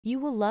You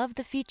will love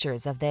the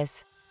features of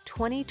this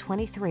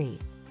 2023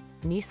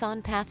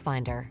 Nissan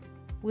Pathfinder.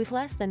 With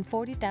less than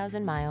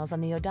 40,000 miles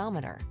on the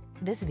odometer,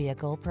 this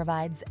vehicle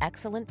provides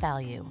excellent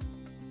value.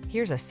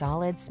 Here's a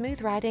solid,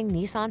 smooth-riding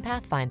Nissan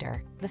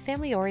Pathfinder, the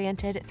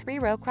family-oriented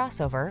three-row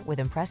crossover with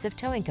impressive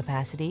towing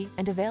capacity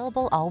and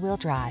available all-wheel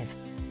drive.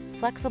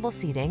 Flexible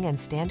seating and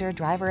standard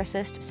driver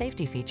assist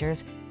safety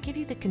features give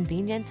you the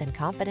convenience and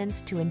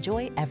confidence to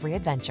enjoy every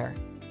adventure.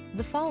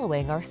 The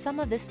following are some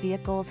of this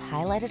vehicle's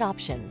highlighted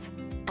options: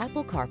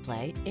 Apple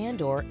CarPlay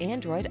and/or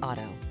Android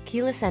Auto,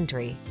 keyless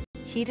entry,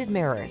 heated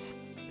mirrors,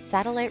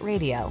 satellite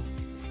radio,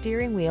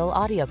 steering wheel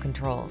audio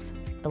controls,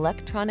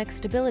 electronic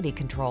stability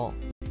control,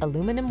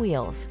 aluminum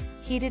wheels,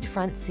 heated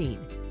front seat,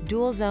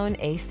 dual zone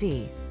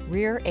AC,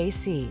 rear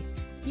AC.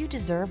 You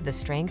deserve the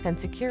strength and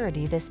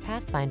security this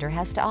Pathfinder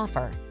has to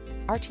offer.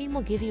 Our team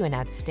will give you an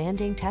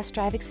outstanding test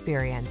drive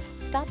experience.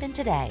 Stop in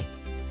today.